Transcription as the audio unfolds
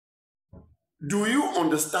Do you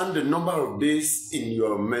understand the number of days in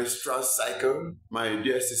your menstrual cycle, my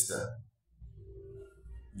dear sister?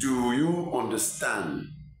 Do you understand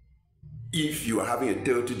if you are having a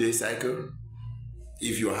 30-day cycle?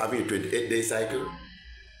 If you are having a 28-day cycle?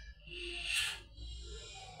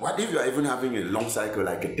 What if you are even having a long cycle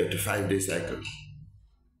like a 35-day cycle?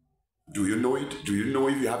 Do you know it? Do you know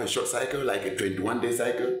if you have a short cycle like a 21-day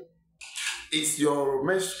cycle? Is your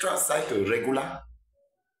menstrual cycle regular?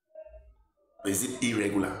 Or is it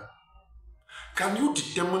irregular? Can you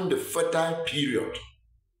determine the fertile period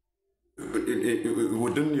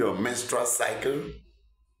within your menstrual cycle?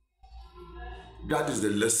 That is the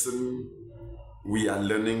lesson we are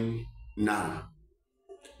learning now.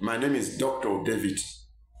 My name is Dr. David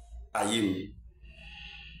Ayim,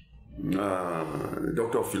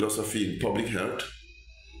 Doctor of Philosophy in Public Health.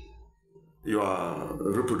 You are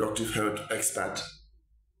a reproductive health expert.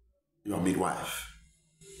 You are a midwife.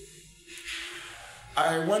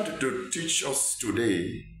 I want to teach us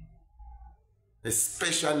today,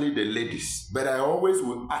 especially the ladies, but I always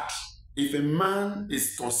will ask, if a man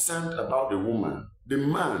is concerned about the woman, the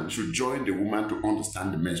man should join the woman to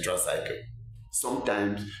understand the menstrual cycle.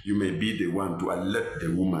 Sometimes you may be the one to alert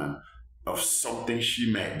the woman of something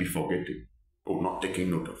she might be forgetting or not taking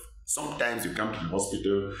note of. Sometimes you come to the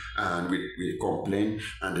hospital and we complain,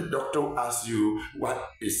 and the doctor asks you,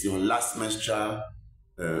 what is your last menstrual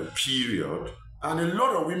period? And a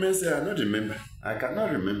lot of women say, I don't remember. I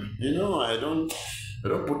cannot remember. You know, I don't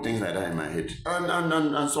put things like that in my head.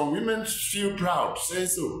 And some women feel proud, say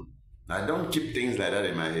so. I don't keep things like that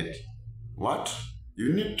in my head. What?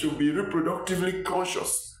 You need to be reproductively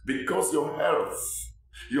conscious, because your health,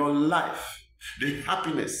 your life, the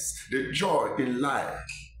happiness, the joy in life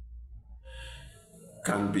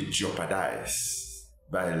can be jeopardized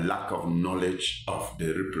by lack of knowledge of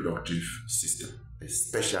the reproductive system,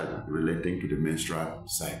 especially relating to the menstrual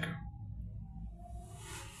cycle.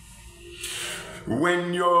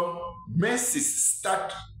 When your menses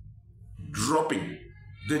start dropping,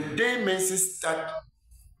 the day menses start,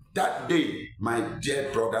 that day, my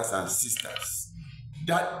dear brothers and sisters,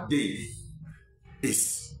 that day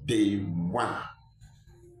is day one.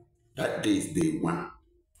 That day is day one.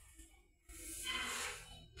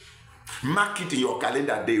 Mark it in your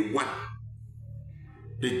calendar, day one.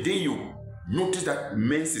 The day you notice that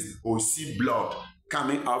menses or see blood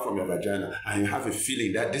coming out from your vagina and you have a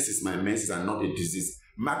feeling that this is my menses and not a disease,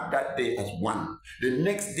 mark that day as one. The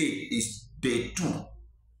next day is day two.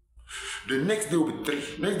 The next day will be 3,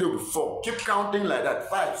 next day will be 4. Keep counting like that.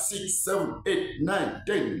 5, 6, 7, 8, 9,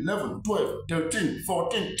 10, 11, 12, 13,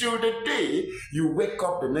 14, till the day you wake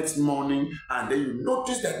up the next morning and then you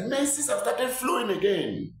notice that menses have started flowing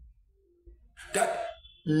again. That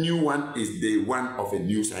new one is day one of a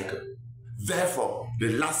new cycle. Therefore,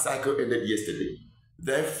 the last cycle ended yesterday.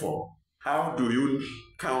 Therefore, how do you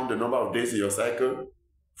count the number of days in your cycle?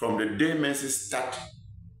 From the day menses start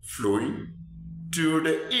flowing till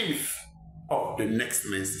the eve of the next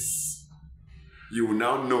menses. You will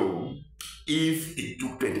now know if it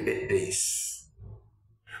took 28 days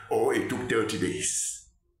or it took 30 days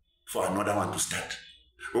for another one to start,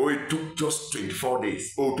 or it took just 24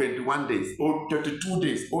 days or 21 days or 32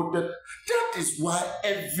 days. That is why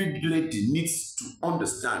every lady needs to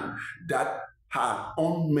understand that her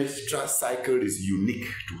own menstrual cycle is unique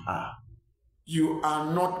to her. You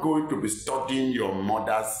are not going to be studying your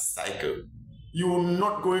mother's cycle. You're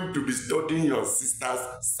not going to be studying your sister's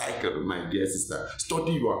cycle, my dear sister.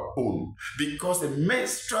 Study your own. Because the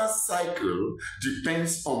menstrual cycle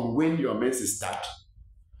depends on when your menses start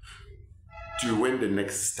to when the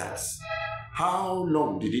next starts. How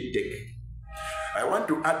long did it take? I want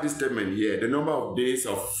to add this statement here. The number of days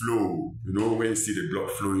of flow, you know, when you see the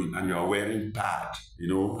blood flowing and you are wearing pad, you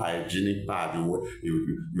know, hygienic pad,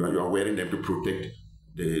 you are wearing them to protect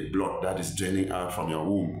the blood that is draining out from your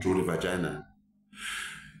womb through the vagina.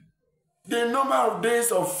 The number of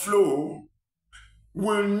days of flow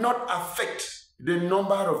will not affect the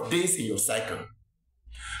number of days in your cycle.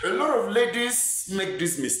 A lot of ladies make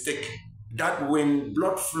this mistake that when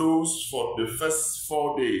blood flows for the first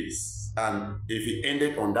 4 days, and if it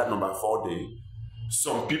ended on that number 4 day,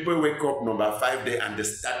 some people wake up number 5 day and they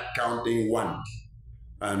start counting 1.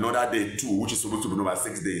 Another day 2, which is supposed to be number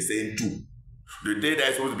 6 day, saying 2. The day that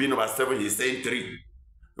is supposed to be number 7, he's saying 3.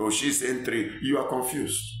 Or she's saying 3. You are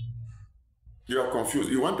confused. You are confused.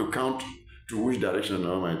 You want to count to which direction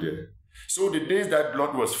now, my dear? So the days that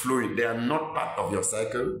blood was flowing, they are not part of your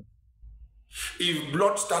cycle. If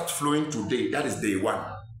blood starts flowing today, that is day 1.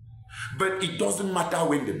 But it doesn't matter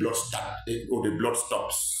when the blood starts or the blood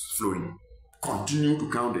stops flowing. Continue to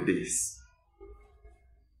count the days.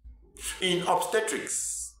 In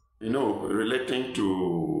obstetrics, relating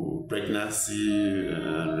to pregnancy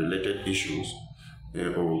and related issues,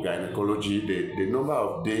 or gynecology, the number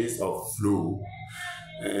of days of flow,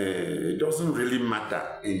 it doesn't really matter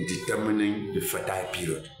in determining the fertile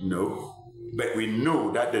period, no. But we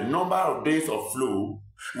know that the number of days of flow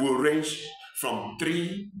will range from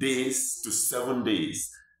 3 days to 7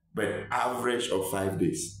 days, but average of 5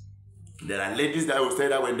 days. There are ladies that will say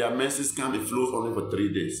that when their menses come, it flows only for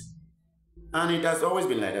 3 days. And it has always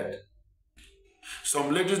been like that.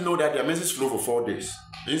 Some ladies know that their menses flow for 4 days.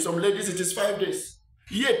 In some ladies, it is 5 days.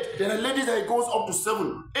 Yet, there are ladies that it goes up to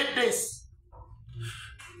 7, 8 days.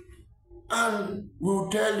 And we'll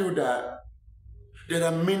tell you that there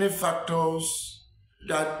are many factors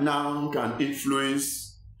that now can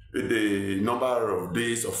influence the number of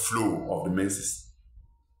days of flow of the menses.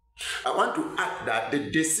 I want to add that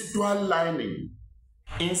the decidual lining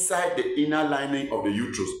inside the inner lining of the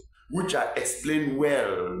uterus, which I explained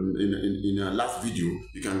well in our last video.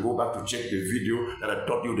 You can go back to check the video that I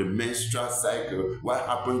taught you the menstrual cycle, what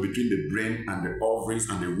happens between the brain and the ovaries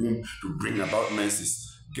and the womb to bring about menses.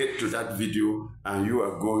 Get to that video and you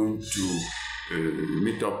are going to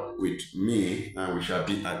meet up with me and we shall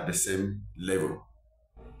be at the same level.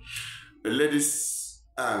 Ladies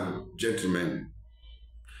and gentlemen,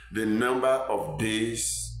 the number of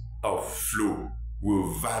days of flow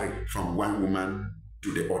will vary from one woman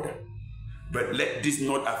to the other. But let this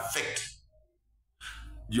not affect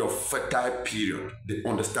your fertile period, the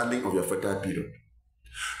understanding of your fertile period.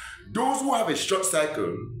 Those who have a short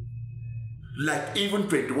cycle, like even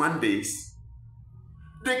 21 days,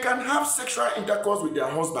 they can have sexual intercourse with their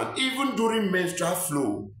husband even during menstrual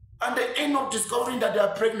flow, and they end up discovering that they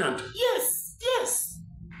are pregnant. Yes, yes,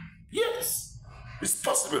 yes. It's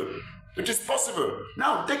possible. It is possible.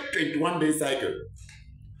 Now take 21-day cycle.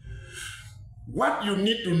 What you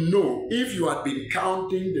need to know, if you have been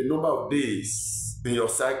counting the number of days in your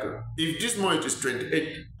cycle, if this month is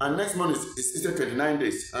 28 and next month is 29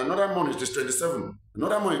 days, another month is just 27,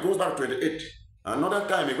 another month it goes back to 28, another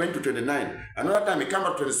time it went to 29, another time it came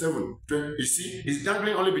back to 27. You see, it's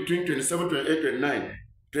dangling only between 27, 28, 29,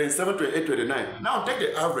 27, 28, 29. Now take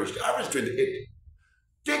the average 28.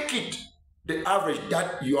 Take it, the average,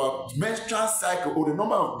 that your menstrual cycle or the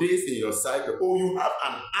number of days in your cycle, or you have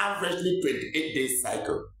an averagely 28-day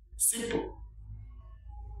cycle. Simple.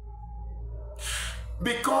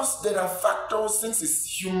 Because there are factors, since it's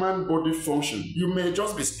human body function, you may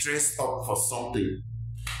just be stressed up for something.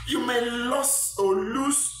 You may lose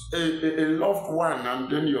a loved one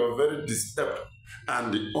and then you're very disturbed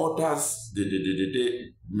and the others,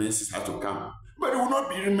 the menses have to come. But it will not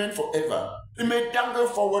remain forever. It may dangle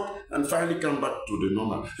forward and finally come back to the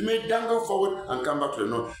normal. It may dangle forward and come back to the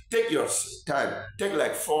normal. Take your time. Take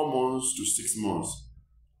like 4 months to 6 months.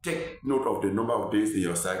 Take note of the number of days in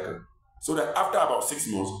your cycle, so that after about 6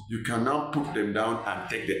 months, you can now put them down and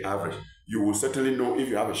take the average. You will certainly know if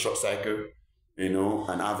you have a short cycle,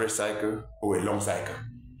 an average cycle, or a long cycle.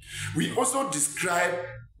 We also describe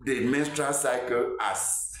the menstrual cycle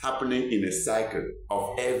as happening in a cycle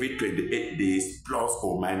of every 28 days plus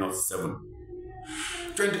or minus 7.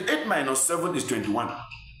 28 minus 7 is 21.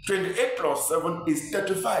 28 plus 7 is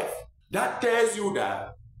 35. That tells you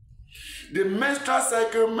that the menstrual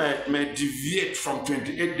cycle may deviate from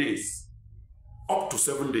 28 days up to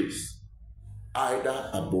 7 days, either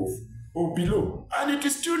above or below. And it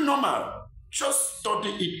is still normal. Just study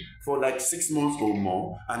it for like 6 months or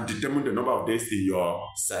more and determine the number of days in your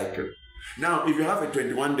cycle. Now, if you have a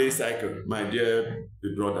 21-day cycle, my dear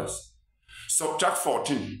brothers, subtract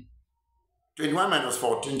 14. 21 minus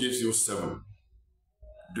 14 gives you 7.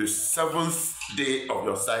 The 7th day of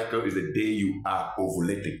your cycle is the day you are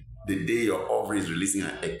ovulating, the day your ovary is releasing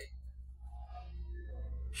an egg.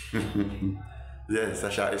 Yes, I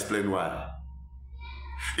shall explain why.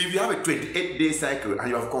 If you have a 28-day cycle and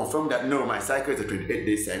you have confirmed that no, my cycle is a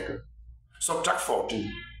 28-day cycle, subtract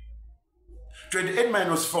 14. 28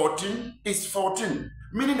 minus 14 is 14,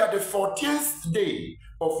 meaning that the 14th day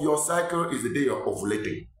of your cycle is the day you're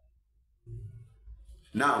ovulating.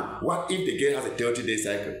 Now, what if the girl has a 30-day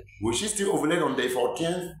cycle? Will she still ovulate on the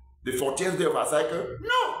 14th day of her cycle?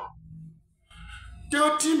 No.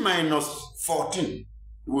 30 minus 14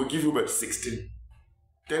 will give you about 16.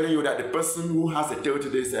 Telling you that the person who has a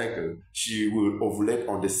 30-day cycle, she will ovulate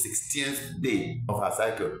on the 16th day of her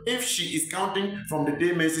cycle. If she is counting from the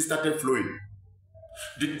day menses started flowing,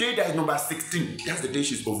 the day that is number 16, that's the day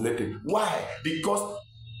she's ovulating. Why? Because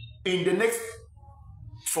in the next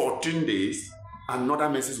 14 days, another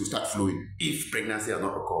menses will start flowing if pregnancy has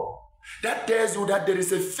not occurred. That tells you that there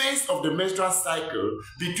is a phase of the menstrual cycle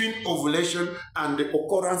between ovulation and the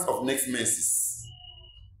occurrence of next menses.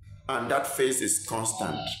 And that phase is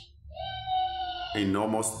constant in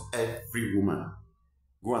almost every woman.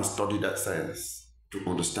 Go and study that science to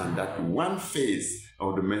understand that one phase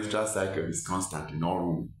of the menstrual cycle is constant in all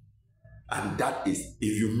women. And that is,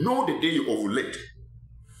 if you know the day you ovulate,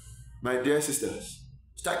 my dear sisters,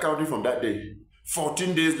 start counting from that day.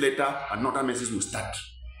 14 days later, another menses will start.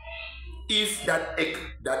 If that egg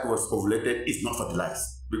that was ovulated is not fertilized.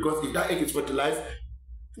 Because if that egg is fertilized,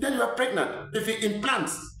 then you are pregnant. If it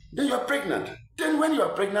implants, then you are pregnant. Then when you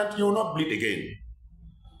are pregnant, you will not bleed again.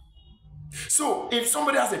 So if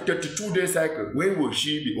somebody has a 32-day cycle, when will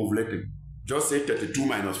she be ovulating? Just say 32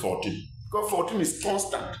 minus 14. Because 14 is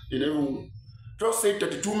constant in every woman. Just say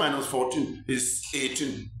 32 minus 14 is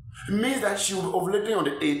 18. It means that she will be ovulating on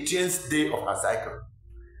the 18th day of her cycle.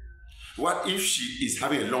 What if she is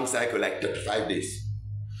having a long cycle like 35 days?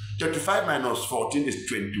 35 minus 14 is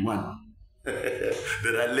 21.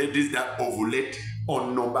 There are ladies that ovulate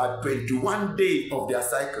on number 21 day of their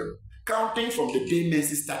cycle, counting from the day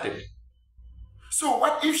menses started. So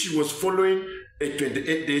what if she was following a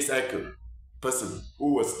 28-day cycle person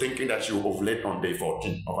who was thinking that she will ovulate on day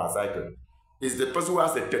 14 of her cycle? Is the person who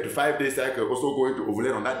has a 35-day cycle also going to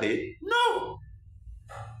ovulate on that day? No.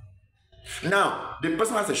 Now, the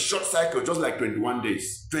person has a short cycle just like 21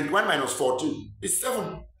 days. 21 minus 14 is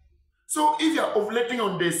 7. So if you are ovulating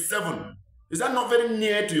on day 7, is that not very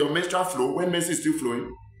near to your menstrual flow when menstruation is still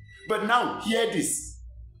flowing? But now, hear this.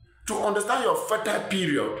 To understand your fertile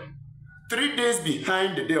period, 3 days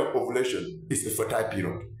behind the day of ovulation is a fertile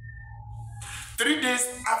period. 3 days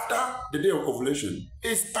after the day of ovulation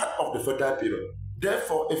is part of the fertile period.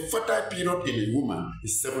 Therefore, a fertile period in a woman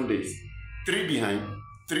is 7 days. 3 behind,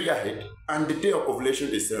 3 ahead, and the day of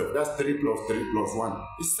ovulation itself, that's 3 plus 3 plus 1,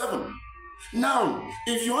 is 7. Now,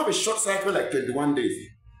 if you have a short cycle like 21 days,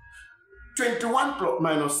 21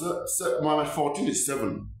 minus 14 is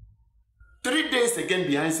 7. 3 days again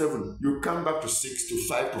behind 7, you come back to 6 to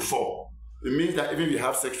 5 to 4. It means that even if you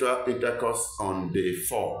have sexual intercourse on day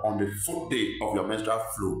 4, on the 4th day of your menstrual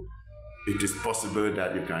flow, it is possible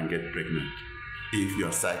that you can get pregnant if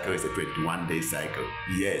your cycle is a 21-day cycle.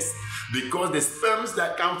 Yes, because the sperms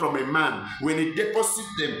that come from a man, when he deposits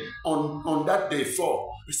them on that day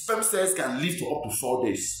 4, the sperm cells can live for up to 4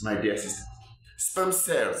 days, my dear sister. Sperm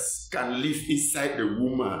cells can live inside the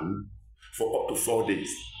woman for up to 4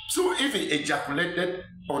 days. So if he ejaculated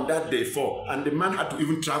on that day 4 and the man had to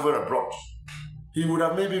even travel abroad, he would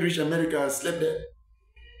have maybe reached America and slept there.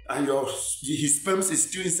 And his sperm is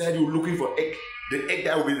still inside you looking for egg. The egg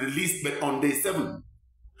that will be released but on day 7.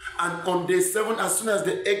 And on day 7, as soon as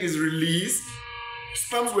the egg is released,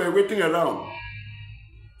 sperms were waiting around.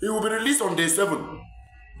 It will be released on day 7.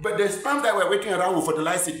 But the sperms that were waiting around will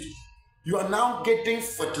fertilize it. You are now getting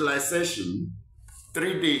fertilization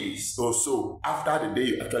 3 days or so after the day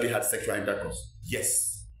you actually had sexual intercourse.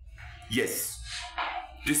 Yes. Yes.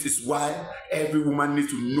 This is why every woman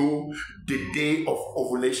needs to know the day of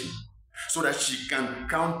ovulation so that she can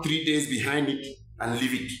count 3 days behind it and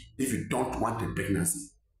leave it if you don't want a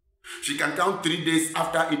pregnancy. She can count 3 days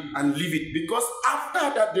after it and leave it, because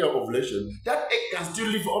after that day of ovulation, that egg can still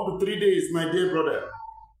live for up to 3 days, my dear brother.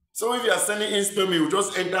 So if you are sending in sperm, you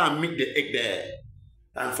just enter and meet the egg there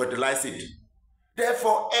and fertilize it.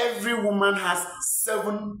 Therefore, every woman has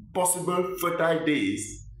 7 possible fertile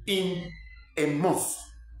days in a month.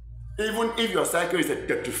 Even if your cycle is a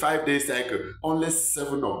 35-day cycle, only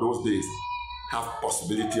 7 of those days have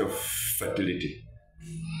possibility of fertility.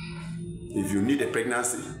 If you need a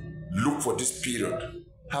pregnancy, look for this period.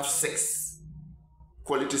 Have sex,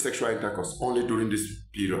 quality sexual intercourse. Only during this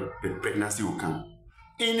period, the pregnancy will come.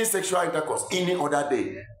 Any sexual intercourse, any other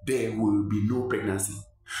day, there will be no pregnancy.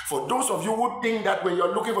 For those of you who think that when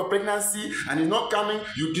you're looking for pregnancy and it's not coming,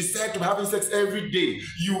 you decide to have sex every day,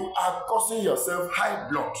 you are causing yourself high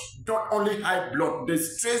blood. Not only high blood, the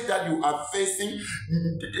stress that you are facing,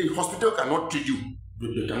 the hospital cannot treat you.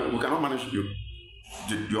 We cannot manage you.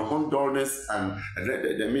 Your own dullness and,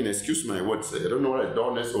 I mean, excuse my words, I don't know what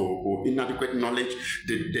dullness or inadequate knowledge,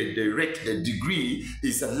 the rate, the degree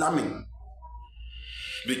is alarming.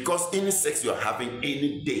 Because any sex you are having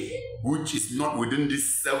any day, which is not within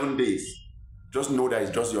these 7 days, just know that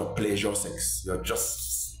it's just your pleasure sex. You're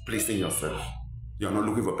just pleasing yourself. You're not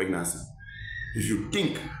looking for pregnancy. If you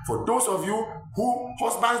think, for those of you who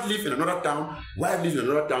husbands live in another town, wife lives in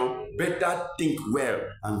another town, better think well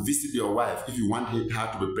and visit your wife if you want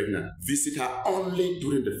her to be pregnant. Visit her only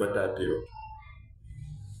during the fertile period.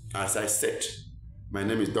 As I said, my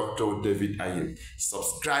name is Dr. David Ayem.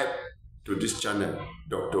 Subscribe to this channel,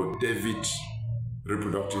 Dr. David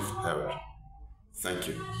Reproductive Health. Thank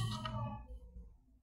you.